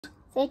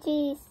Say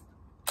cheese.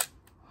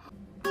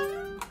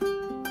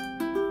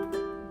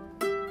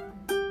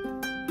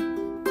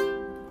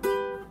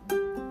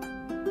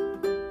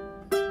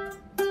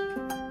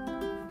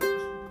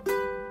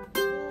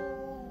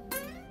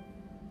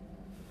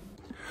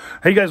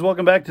 Hey guys,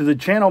 welcome back to the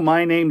channel.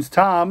 My name's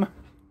Tom.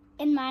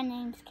 And my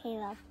name's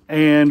Caleb.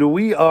 And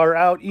we are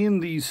out in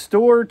the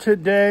store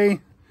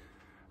today,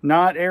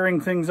 not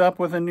airing things up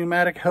with a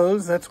pneumatic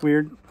hose. That's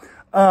weird.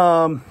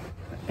 And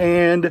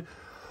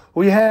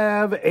we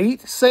have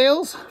 8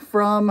 sales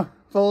from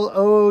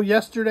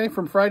yesterday,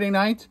 from Friday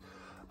night.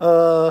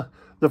 The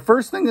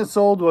first thing that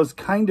sold was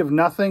kind of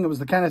nothing. It was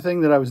the kind of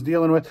thing that I was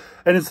dealing with.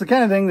 And it's the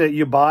kind of thing that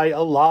you buy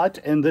a lot,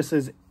 and this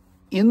is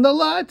in the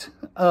lot.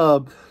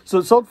 So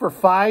it sold for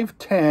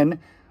 $5.10.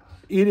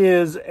 It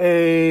is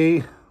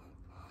a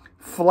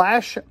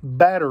flash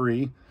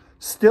battery,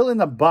 still in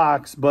the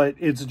box, but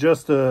it's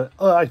just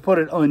I put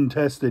it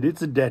untested.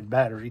 It's a dead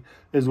battery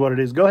is what it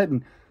is. Go ahead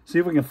and see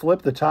if we can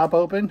flip the top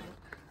open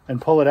and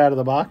pull it out of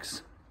the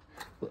box.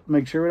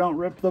 Make sure we don't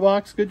rip the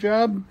box. Good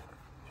job.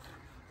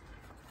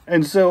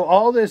 And so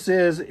all this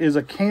is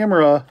a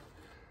camera,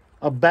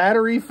 a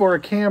battery for a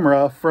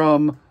camera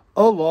from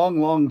a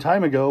long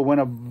time ago when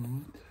a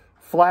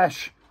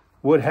flash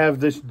would have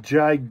this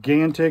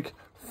gigantic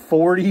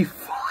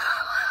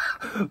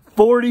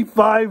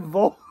 45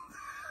 volt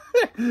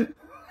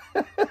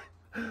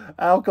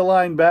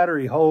alkaline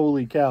battery.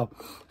 Holy cow.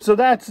 So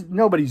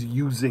nobody's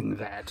using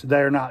that.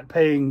 They're not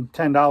paying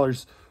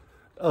 $10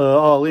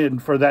 all in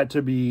for that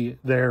to be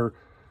a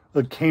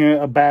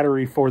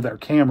battery for their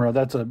camera.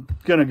 That's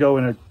gonna go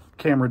in a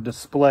camera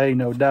display,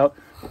 no doubt.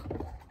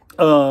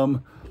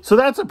 So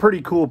that's a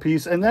pretty cool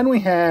piece. And then we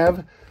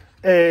have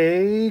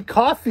a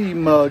coffee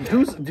mug.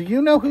 Do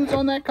you know who's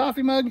on that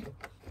coffee mug?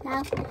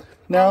 No.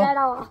 No? Not at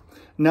all.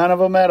 None of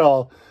them at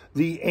all.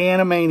 The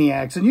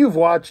Animaniacs. And you've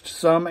watched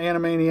some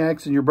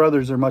Animaniacs, and your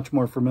brothers are much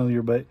more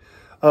familiar, but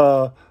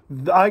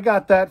I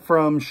got that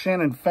from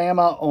Shannon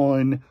Fama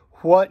on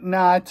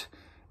Whatnot,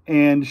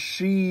 and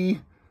she,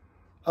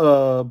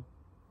 I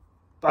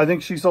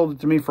think she sold it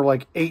to me for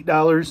like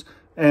 $8,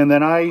 and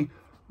then I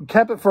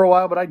kept it for a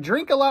while, but I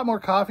drink a lot more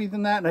coffee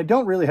than that, and I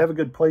don't really have a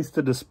good place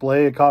to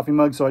display a coffee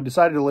mug, so I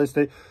decided to list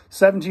it.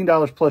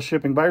 $17 plus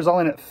shipping. Buyers all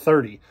in at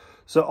 $30.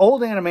 So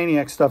old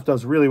Animaniac stuff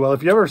does really well.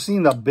 If you've ever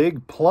seen the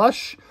big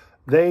plush,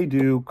 they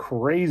do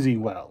crazy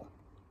well.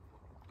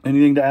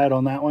 Anything to add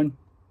on that one?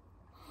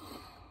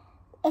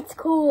 It's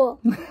cool.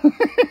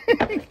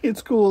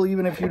 It's cool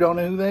even if you don't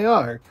know who they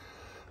are.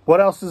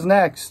 What else is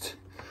next?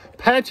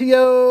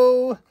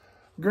 Patio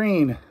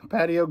green.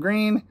 Patio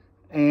green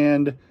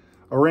and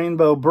a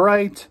rainbow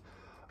bright.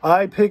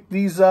 I picked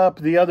these up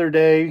the other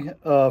day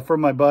from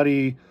my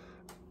buddy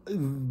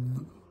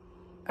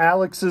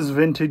Alex's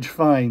Vintage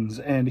Finds,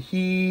 and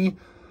he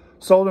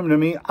sold them to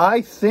me.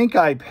 I think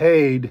I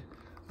paid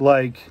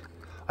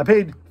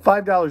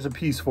 $5 a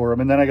piece for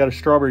them, and then I got a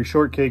strawberry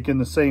shortcake in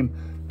the same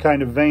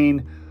kind of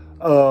vein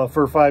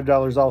for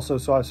 $5 also,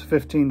 so I was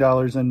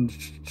 $15, and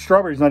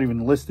strawberry's not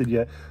even listed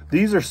yet.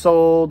 These are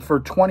sold for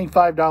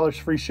 $25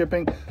 free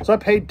shipping, so I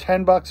paid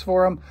 $10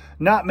 for them.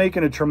 Not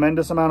making a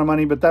tremendous amount of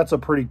money, but that's a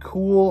pretty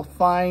cool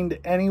find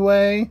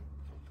anyway.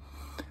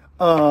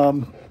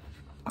 How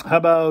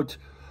about,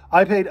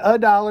 I paid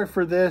 $1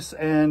 for this,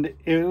 and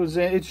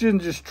it's in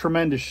just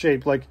tremendous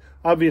shape. Like,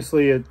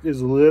 obviously it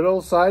is a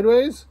little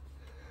sideways,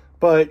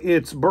 but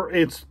it's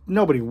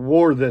nobody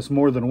wore this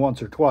more than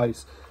once or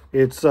twice.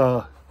 It's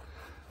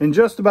in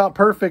just about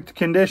perfect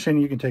condition.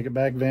 You can take it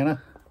back,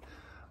 Vanna.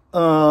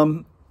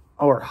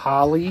 Or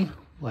Holly,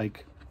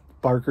 like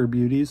Barker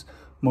Beauties,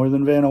 more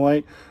than Vanna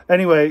White.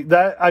 Anyway,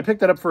 I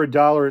picked that up for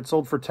 $1. It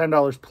sold for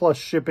 $10 plus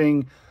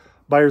shipping.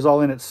 Buyers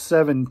all in at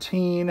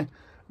 $17.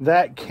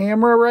 That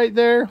camera right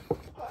there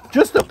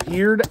just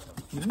appeared,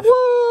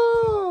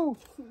 whoa,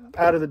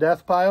 out of the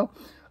death pile.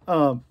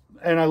 And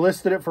I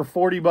listed it for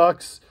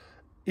 $40.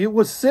 It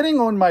was sitting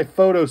on my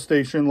photo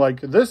station like,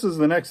 this is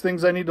the next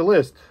things I need to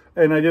list.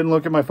 And I didn't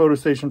look at my photo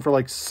station for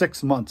like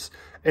 6 months.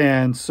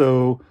 And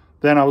so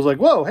then I was like,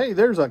 whoa, hey,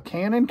 there's a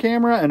Canon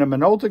camera and a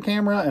Minolta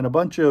camera and a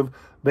bunch of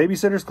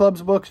Babysitters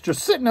Club's books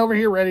just sitting over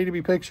here ready to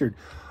be pictured.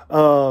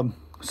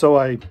 So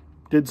I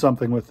did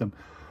something with them.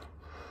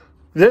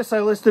 This I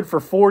listed for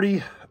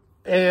 $40,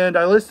 and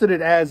I listed it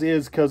as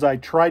is because I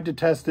tried to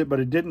test it, but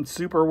it didn't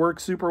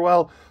work super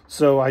well.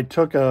 So I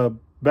took a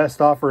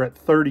best offer at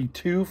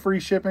 $32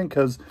 free shipping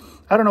because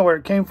I don't know where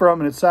it came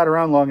from, and it sat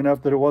around long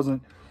enough that it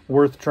wasn't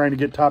worth trying to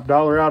get top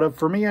dollar out of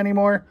for me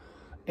anymore.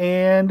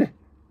 And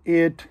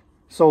it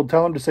sold.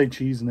 Tell them to say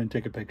cheese and then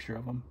take a picture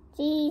of them.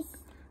 Cheese.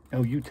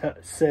 No, you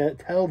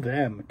tell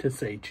them to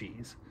say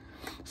cheese.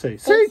 Say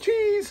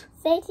cheese.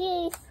 Say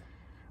cheese.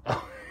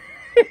 Oh.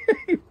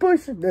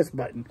 Push this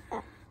button.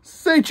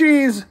 Say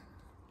cheese.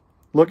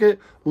 Look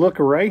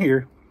right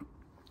here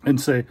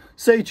and say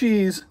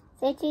cheese.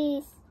 Say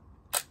cheese.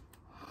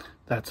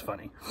 That's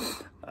funny.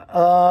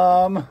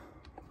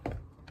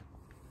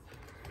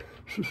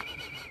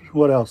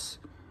 What else?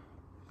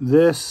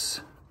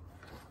 This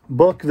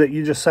book that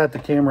you just sat the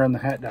camera and the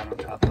hat down on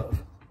top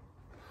of.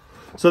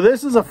 So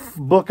this is a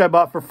book I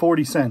bought for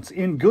 40 cents.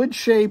 In good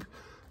shape,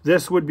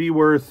 this would be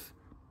worth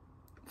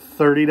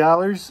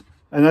 $30.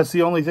 And that's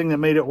the only thing that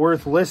made it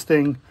worth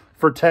listing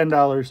for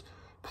 $10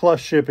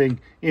 plus shipping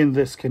in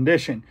this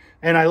condition.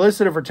 And I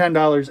listed it for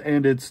 $10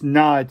 and it's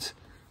not,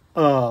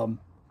 and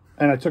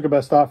I took a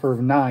best offer of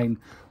 $9.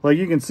 Like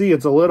you can see,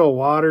 it's a little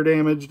water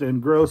damaged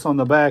and gross on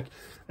the back.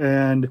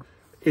 And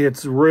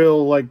it's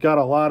real, like got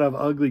a lot of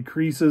ugly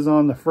creases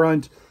on the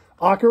front.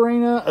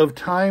 Ocarina of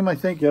Time, I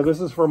think. Yeah,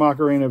 this is from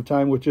Ocarina of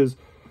Time, which is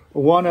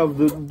one of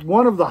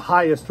the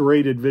highest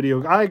rated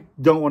video. I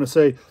don't want to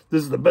say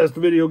this is the best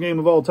video game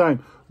of all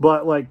time,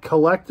 but like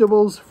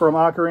collectibles from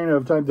Ocarina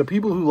of Time, the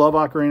people who love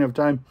Ocarina of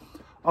Time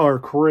are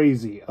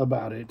crazy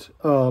about it.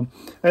 And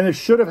it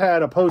should have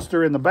had a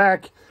poster in the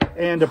back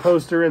and a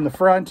poster in the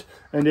front,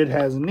 and it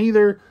has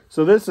neither.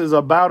 So this is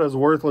about as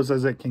worthless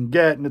as it can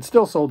get, and it's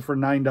still sold for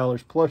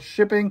 $9 plus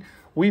shipping.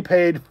 We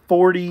paid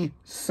 40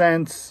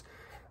 cents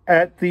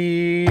at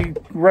the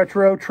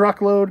Retro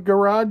Truckload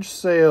garage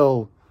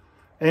sale.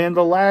 And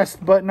the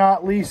last but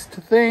not least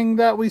thing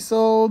that we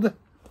sold,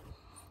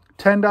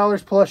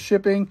 $10 plus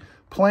shipping,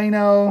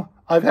 Plano.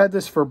 I've had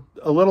this for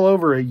a little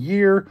over a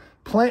year.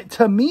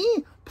 To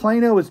me,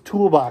 Plano is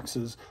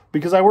toolboxes,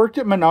 because I worked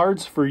at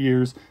Menards for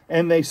years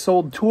and they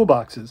sold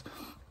toolboxes.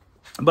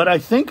 But I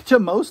think to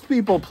most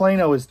people,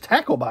 Plano is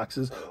tackle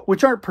boxes,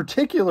 which aren't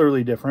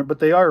particularly different, but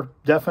they are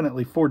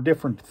definitely for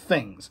different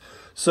things.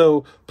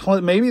 So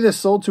maybe this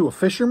sold to a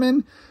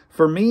fisherman.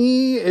 For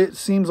me, it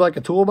seems like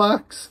a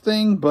toolbox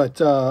thing,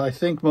 but I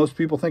think most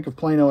people think of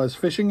Plano as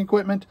fishing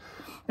equipment.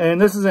 And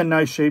this is in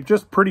nice shape,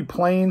 just pretty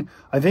plain.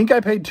 I think I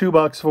paid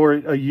 $2 for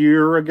it a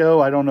year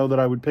ago. I don't know that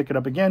I would pick it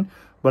up again,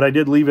 but I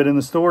did leave it in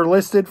the store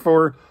listed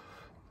for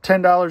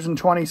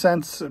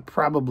 $10.20,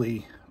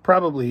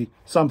 probably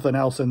something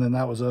else. And then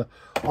that was a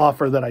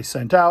offer that I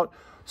sent out.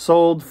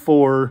 Sold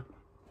for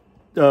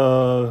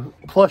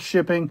plus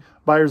shipping,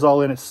 buyers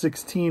all in at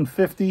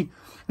 $16.50.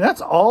 That's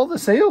all the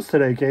sales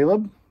today,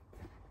 Caleb.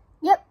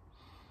 Yep.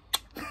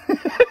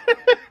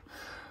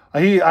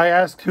 I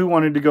asked who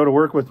wanted to go to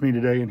work with me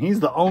today, and he's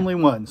the only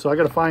one. So I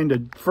got to find a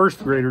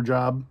first grader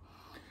job.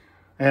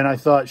 And I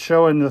thought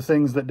showing the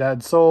things that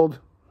Dad sold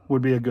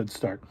would be a good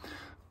start.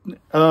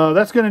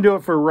 That's going to do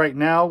it for right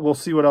now. We'll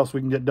see what else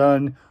we can get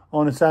done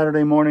on a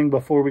Saturday morning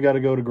before we got to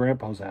go to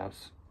Grandpa's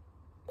house.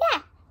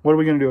 Yeah. What are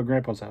we going to do at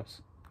Grandpa's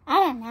house? I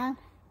don't know.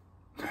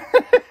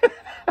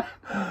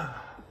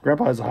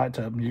 Grandpa has a hot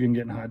tub. You can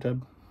get in the hot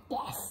tub?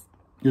 Yes.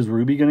 Is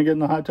Ruby going to get in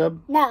the hot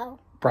tub? No.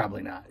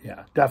 Probably not.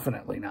 Yeah,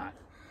 definitely not.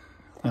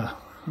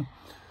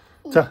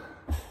 So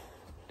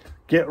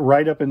get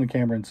right up in the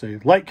camera and say,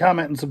 like,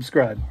 comment, and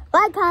subscribe.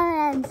 Like,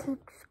 comment, and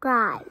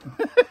subscribe.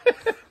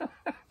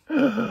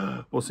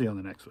 We'll see you on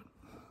the next one.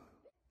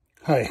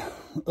 Hi.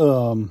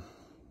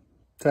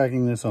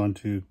 Tagging this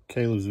onto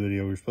Caleb's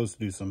video. We're supposed to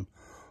do some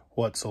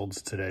what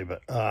solds today,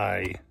 but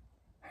I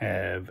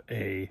have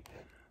a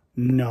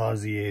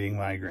nauseating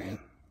migraine.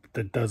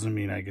 That doesn't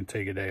mean I can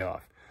take a day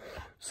off.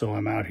 So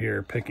I'm out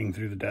here picking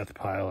through the death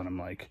pile, and I'm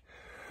like,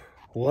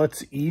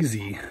 what's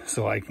easy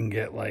so I can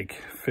get like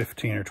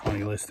 15 or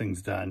 20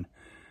 listings done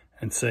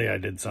and say I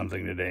did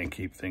something today and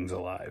keep things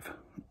alive.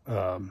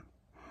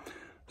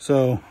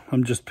 So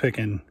I'm just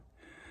picking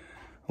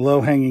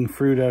low-hanging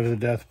fruit out of the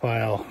death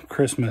pile,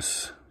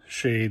 Christmas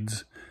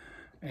shades,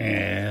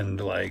 and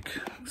like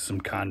some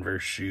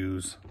Converse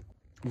shoes,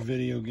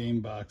 video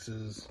game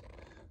boxes,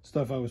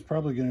 stuff I was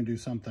probably going to do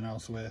something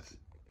else with.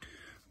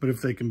 But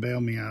if they can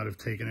bail me out of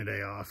taking a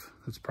day off,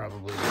 that's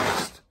probably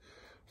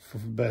the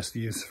best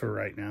use for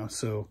right now.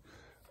 So,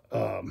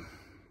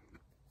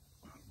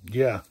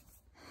 yeah,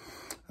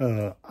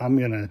 I'm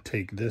going to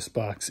take this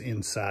box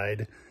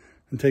inside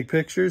and take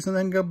pictures and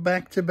then go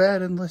back to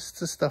bed and list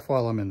the stuff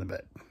while I'm in the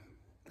bed.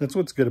 That's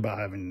what's good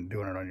about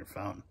doing it on your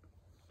phone.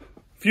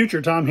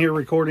 Future Tom here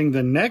recording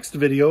the next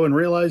video, and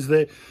realized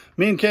that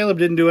me and Caleb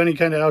didn't do any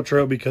kind of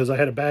outro because I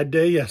had a bad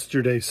day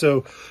yesterday.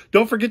 So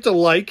don't forget to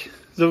like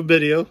the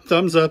video,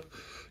 thumbs up,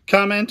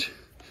 comment,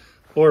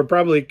 or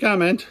probably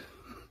comment,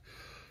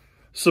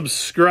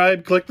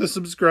 subscribe, click the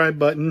subscribe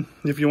button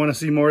if you want to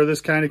see more of this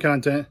kind of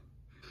content.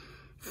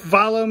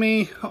 Follow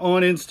me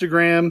on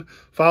Instagram,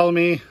 follow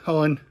me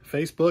on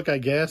Facebook, I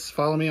guess,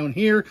 follow me on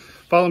here,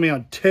 follow me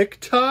on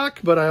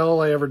TikTok, but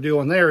all I ever do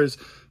on there is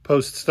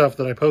post stuff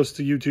that I post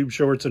to YouTube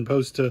Shorts and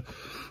post to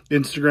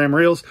Instagram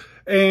Reels.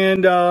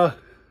 And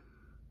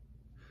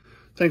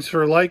thanks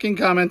for liking,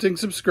 commenting,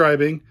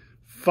 subscribing,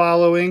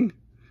 following,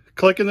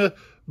 clicking the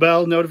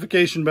bell,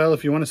 notification bell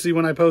if you want to see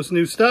when I post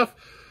new stuff.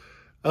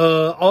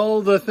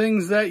 All the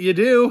things that you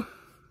do.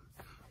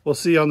 We'll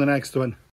see you on the next one.